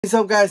What's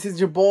up, guys? It's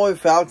your boy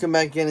Falcon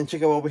back again, and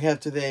check out what we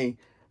have today.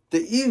 The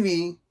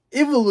Eevee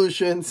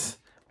Evolutions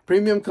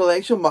Premium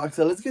Collection box.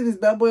 So let's get this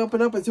bad boy open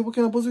up and see what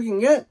kind of boosts we can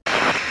get.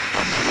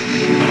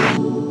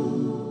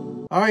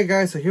 Alright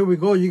guys, so here we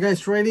go. You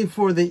guys ready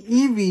for the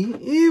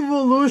Eevee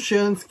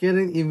Evolutions? Get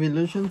it?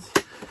 Evolutions?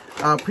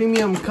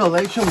 Premium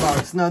Collection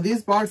box. Now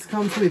this box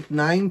comes with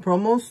 9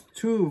 promos.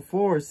 2,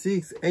 4,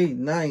 6, 8,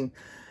 9.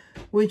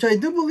 Which I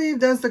do believe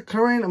that's the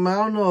current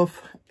amount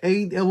of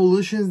 8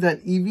 evolutions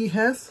that Eevee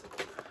has.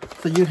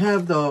 So you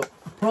have the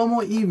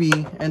promo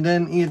Eevee, and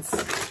then it's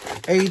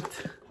 8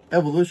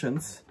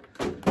 evolutions.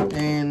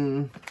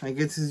 And I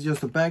guess this is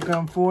just the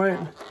background for it.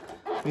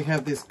 We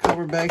have this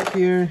cover back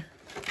here.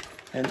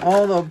 And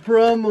all the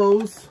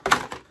promos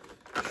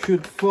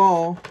should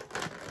fall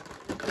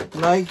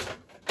like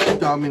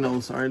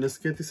dominoes. Alright, let's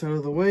get this out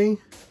of the way.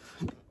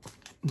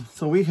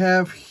 So we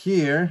have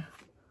here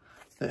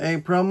the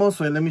 8 promos.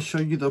 So let me show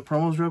you the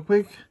promos real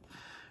quick.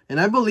 And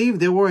I believe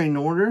they were in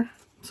order.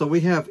 So we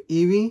have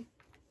Eevee,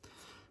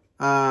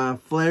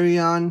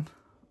 Flareon,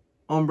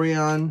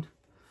 Umbreon,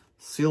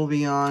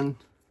 Sylveon,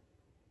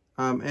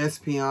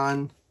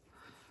 Espeon,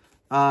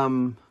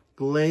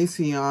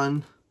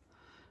 Glaceon,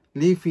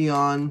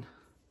 Leafeon,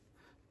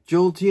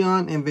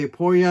 Jolteon, and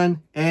Vaporeon,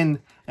 and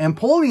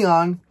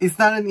Empoleon is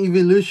not an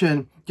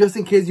evolution. Just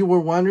in case you were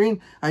wondering,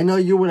 I know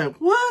you were like,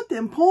 what?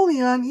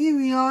 Empoleon,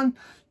 Eevee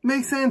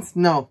makes sense.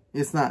 No,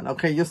 it's not.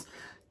 Okay, just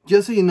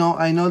so you know,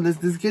 I know,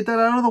 let's get that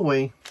out of the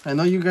way. I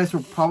know you guys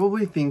were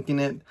probably thinking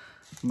it,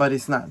 but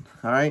it's not.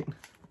 All right,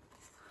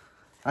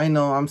 I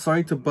know, I'm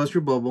sorry to bust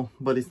your bubble,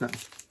 but it's not.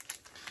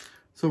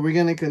 So we're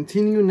gonna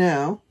continue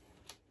now.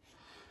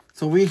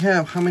 So we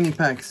have how many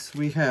packs?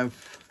 We have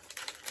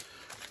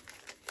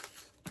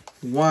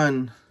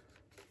 1,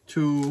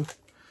 2,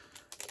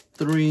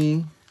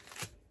 3,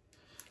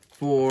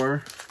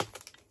 4,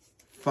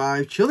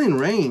 5. Chilling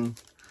Rain.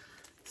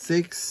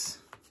 6,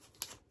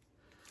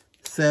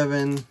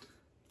 7,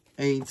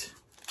 8,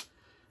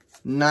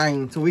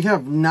 9. So we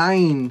have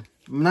 9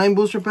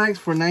 booster packs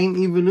for 9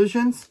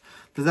 evolutions.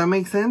 Does that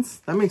make sense?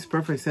 That makes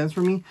perfect sense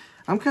for me.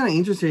 I'm kind of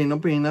interested in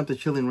opening up the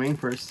Chilling Rain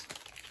first.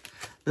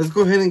 Let's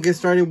go ahead and get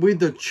started with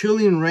the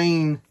Chilling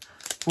Rain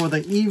for the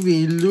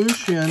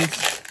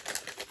Evolutions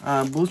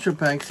booster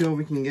pack. See what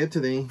we can get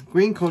today.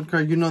 Green code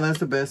card, you know that's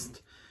the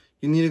best.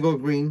 You need to go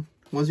green.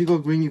 Once you go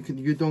green,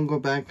 you don't go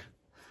back.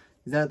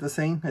 Is that the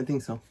same? I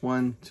think so.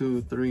 1,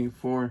 2, 3,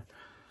 4.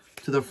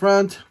 To the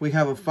front, we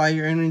have a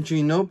Fire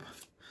Energy. Nope,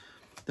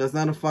 that's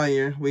not a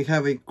fire. We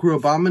have a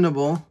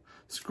Abominable,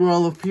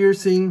 Scroll of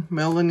Piercing,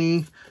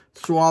 Melanie,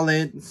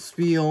 Swallet,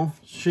 Spiel,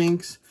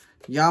 Shinx,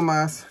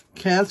 Yamas,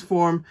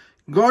 Castform,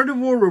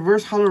 Gardevoir,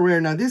 Reverse Holo Rare.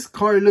 Now this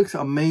card looks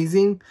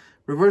amazing.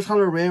 Reverse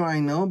Holo Rare, I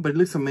know, but it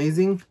looks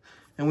amazing.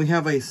 And we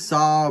have a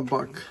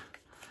Sawbuck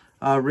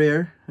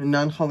rare, a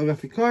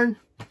non-holographic card.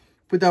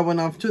 Put that one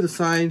off to the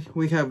side.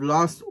 We have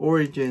Lost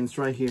Origins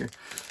right here.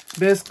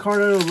 Best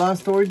card out of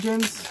Lost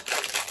Origins.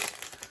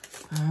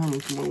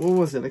 What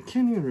was it? I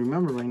can't even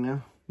remember right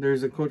now.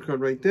 There's a code card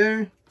right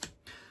there.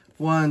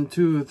 1,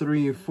 2,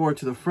 3, 4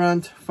 to the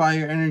front.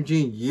 Fire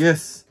Energy,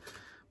 yes.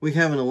 We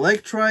have an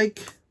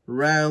Electrike,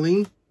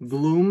 Rally,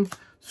 Gloom,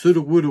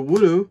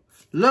 Sudowoodo,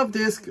 Love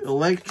Disc,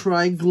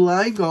 Electrike,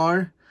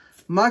 Gligar,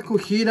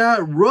 Makuhita,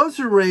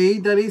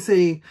 Roserade, that is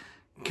a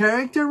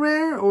character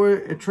rare or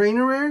a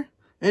trainer rare,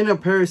 and a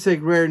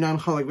Parasect rare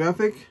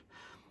non-holographic.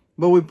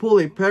 But we pull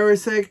a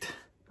Parasect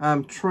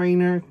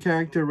trainer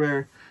character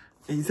rare.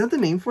 Is that the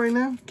name for it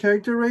now?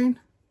 Character rare?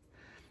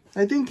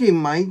 I think it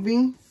might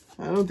be.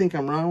 I don't think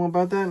I'm wrong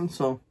about that.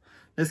 So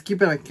let's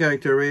keep it a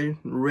character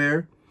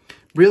rare.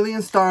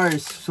 Brilliant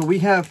Stars. So we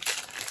have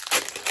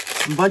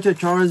a bunch of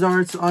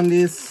Charizards on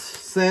this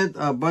set,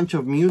 a bunch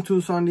of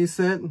Mewtwo's on this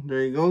set.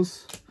 There he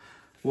goes.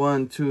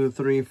 1, 2,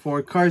 3,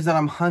 4 cards that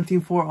I'm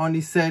hunting for on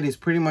this set is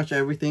pretty much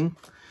everything.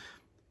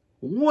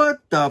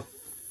 What the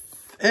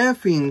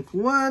effing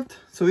what?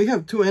 So we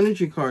have 2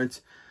 energy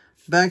cards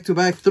back to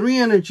back, 3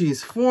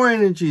 energies, 4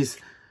 energies.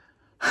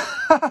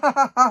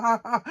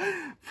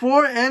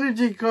 4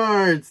 energy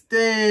cards.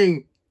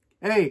 Dang.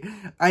 Hey,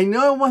 I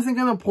know I wasn't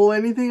gonna pull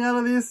anything out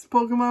of this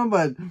Pokemon,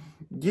 but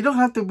you don't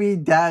have to be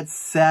that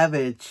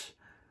savage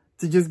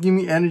to just give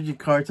me energy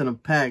cards on a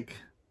pack.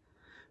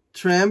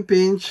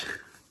 Trampinch.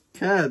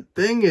 God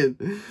dang it.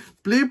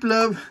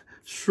 Bliplup,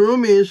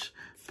 Shroomish,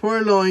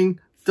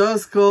 Purloin,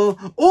 Duskull.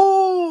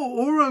 Oh,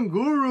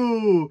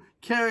 Oranguru.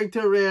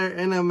 Character rare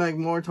and a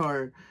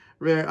Magmortar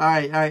rare.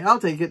 Alright, I'll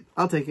take it.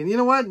 I'll take it. You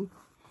know what?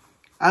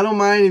 I don't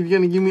mind if you're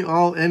going to give me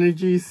all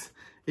energies.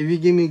 If you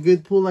give me a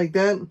good pull like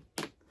that,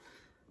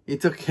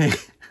 it's okay.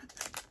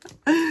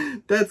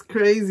 That's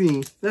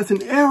crazy. That's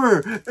an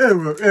error.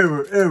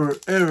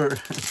 Error.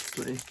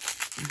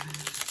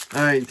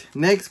 Alright,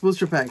 next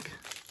booster pack.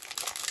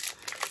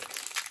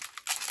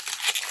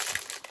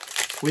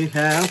 We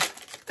have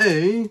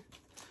a,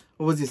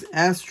 what was this?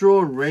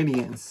 Astral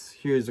Radiance.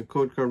 Here's a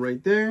code card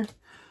right there.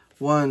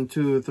 1,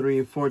 2,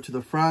 3, 4 to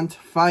the front.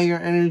 Fire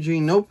Energy,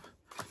 nope.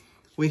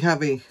 We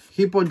have a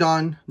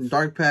Hippowdon,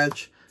 Dark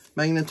Patch,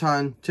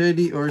 Magneton,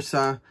 Teddy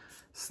Ursa,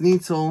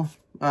 Sneasel,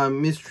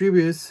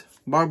 Mischievous,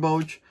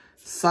 Barboach,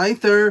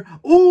 Scyther.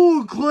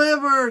 Ooh,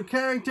 clever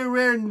character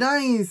rare,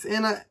 nice.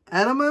 And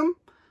Adamum,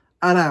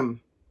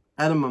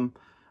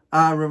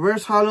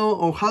 reverse holo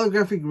or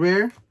holographic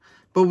rare.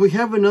 But we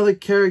have another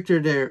character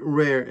there,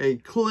 rare, a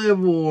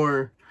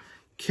clever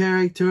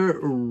character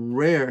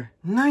rare,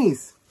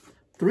 nice.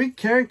 3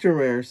 character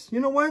rares. You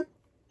know what?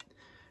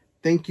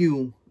 Thank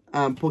you,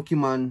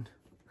 Pokemon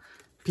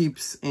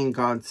peeps and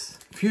gods.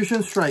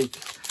 Fusion Strike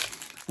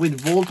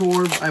with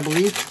Voltorb, I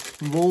believe.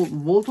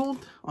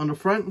 Voltold on the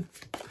front.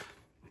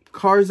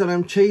 Cards that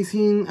I'm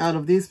chasing out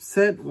of this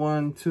set.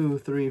 1, 2,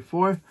 3,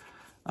 4.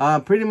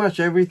 Pretty much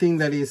everything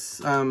that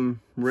is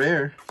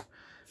rare.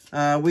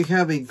 We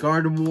have a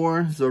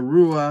Gardevoir,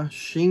 Zorua,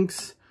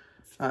 Shinx.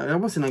 That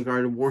wasn't a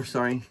Gardevoir,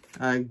 sorry.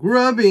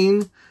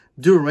 Grubbing,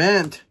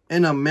 Durant,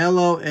 and a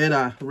Mellow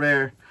Era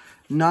rare.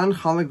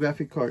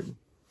 Non-holographic card.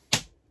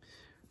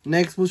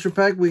 Next booster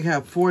pack, we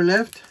have 4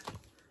 left.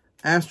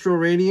 Astral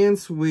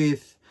Radiance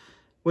with,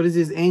 what is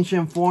this,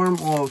 ancient form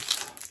of,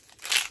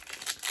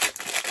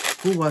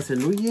 who was it,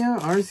 Lugia,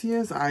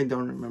 Arceus? I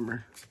don't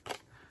remember.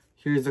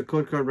 Here's the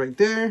code card right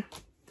there.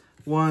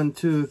 1,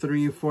 2,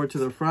 3, 4 to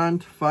the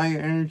front. Fire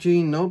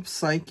Energy, nope,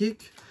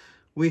 Psychic.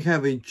 We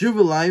have a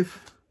Jubilife.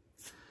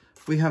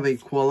 We have a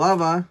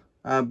Quilava,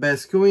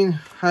 Bescuin,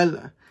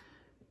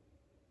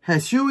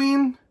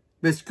 Hasuin,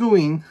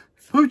 Bescuin,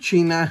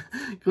 Puchina,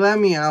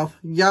 Glameow,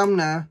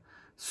 Yamna,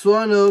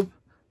 Swanoop,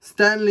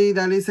 Stanley,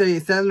 that is a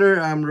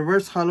Stadler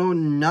reverse holo,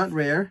 not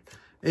rare.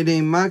 And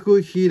a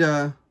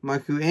Makuena,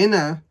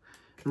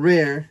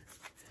 rare,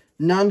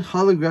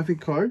 non-holographic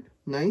card,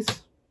 nice.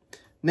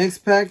 Next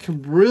pack,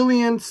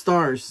 Brilliant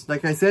Stars.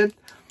 Like I said,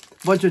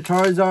 bunch of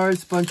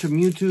Charizards, bunch of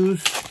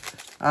Mewtwo's.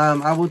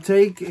 I will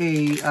take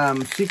a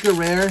secret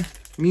rare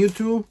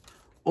Mewtwo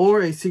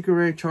or a secret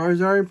rare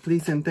Charizard,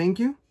 please and thank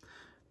you.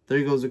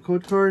 There goes the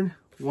code card.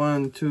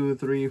 1, 2,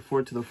 3,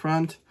 4 to the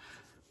front.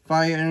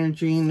 Fire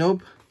Energy,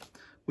 nope.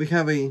 We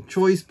have a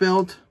Choice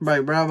Belt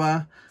by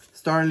Brava,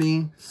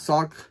 Starly,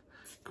 Sock,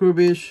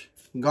 Krubbish,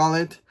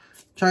 Gollet,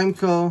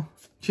 Chimco,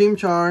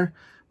 Chimchar.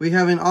 We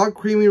have an All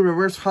Creamy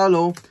reverse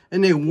holo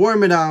and a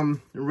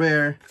Wormadam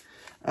rare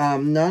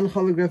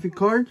non-holographic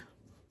card.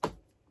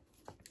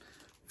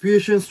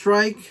 Fusion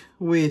Strike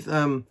with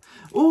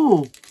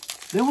oh,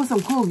 there was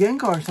some cool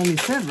Genkars on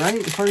this set, right?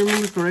 If I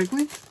remember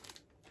correctly.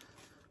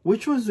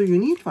 Which ones do you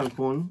need,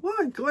 Falcon?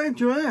 Well, glad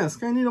you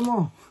asked. I need them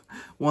all.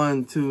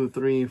 1, 2,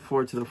 3,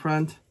 4 to the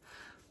front.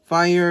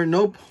 Fire,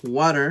 nope.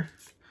 Water.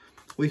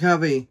 We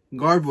have a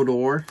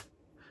Garbodor,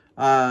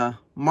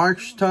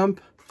 Markstump,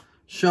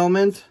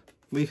 Shelmet.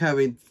 We have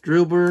a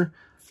Drillbur,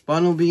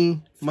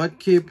 Bunnelby,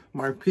 Mudkip,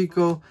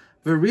 Marpico,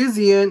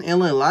 Virizion,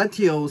 and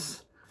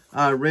Latios,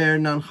 rare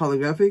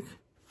non-holographic.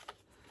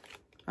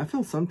 I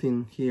felt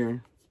something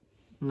here.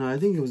 No, I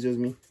think it was just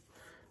me.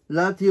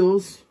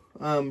 Latios,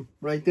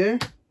 right there.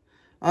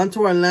 On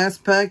to our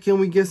last pack. Can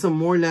we get some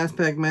more last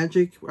pack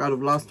magic out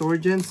of Lost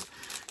Origins?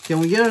 Can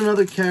we get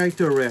another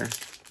character rare?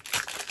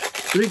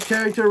 3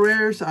 character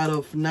rares out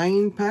of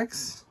 9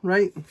 packs,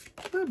 right?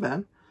 Not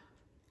bad.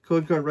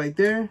 Code card right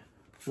there.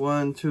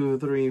 1, 2,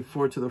 3,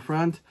 4 to the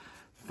front.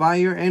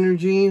 Fire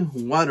Energy,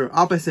 Water.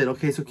 Opposite.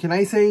 Okay, so can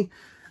I say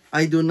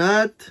I do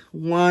not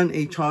want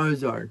a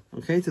Charizard?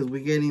 Okay, so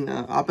we're getting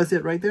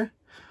opposite right there.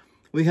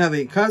 We have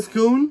a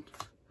Cascoon.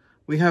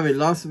 We have a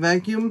Lost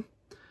Vacuum.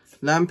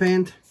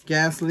 Lampent,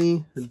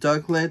 Ghastly,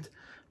 Ducklet,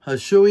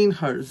 Hasuin,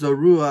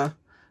 Zorua,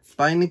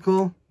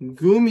 Binacle,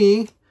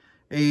 Gumi,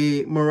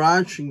 a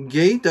Mirage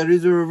Gate, that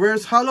is a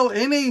reverse holo,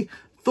 and a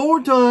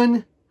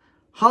Thornton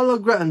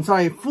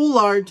hologram, full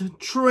art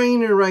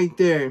trainer right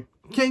there.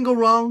 Can't go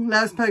wrong.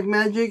 Last pack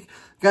magic.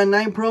 Got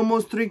 9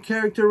 promos, 3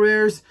 character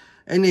rares,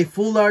 and a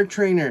full art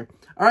trainer.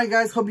 Alright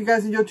guys, hope you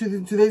guys enjoyed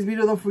today's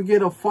video. Don't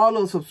forget to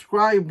follow,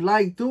 subscribe,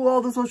 like, do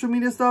all the social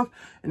media stuff.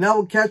 And I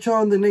will catch you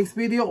on the next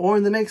video, or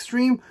in the next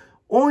stream,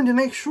 or in the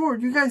next short.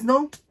 You guys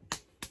know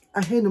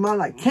I hand them out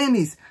like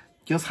candies.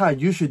 Just how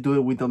you should do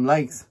it with them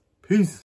likes. Peace.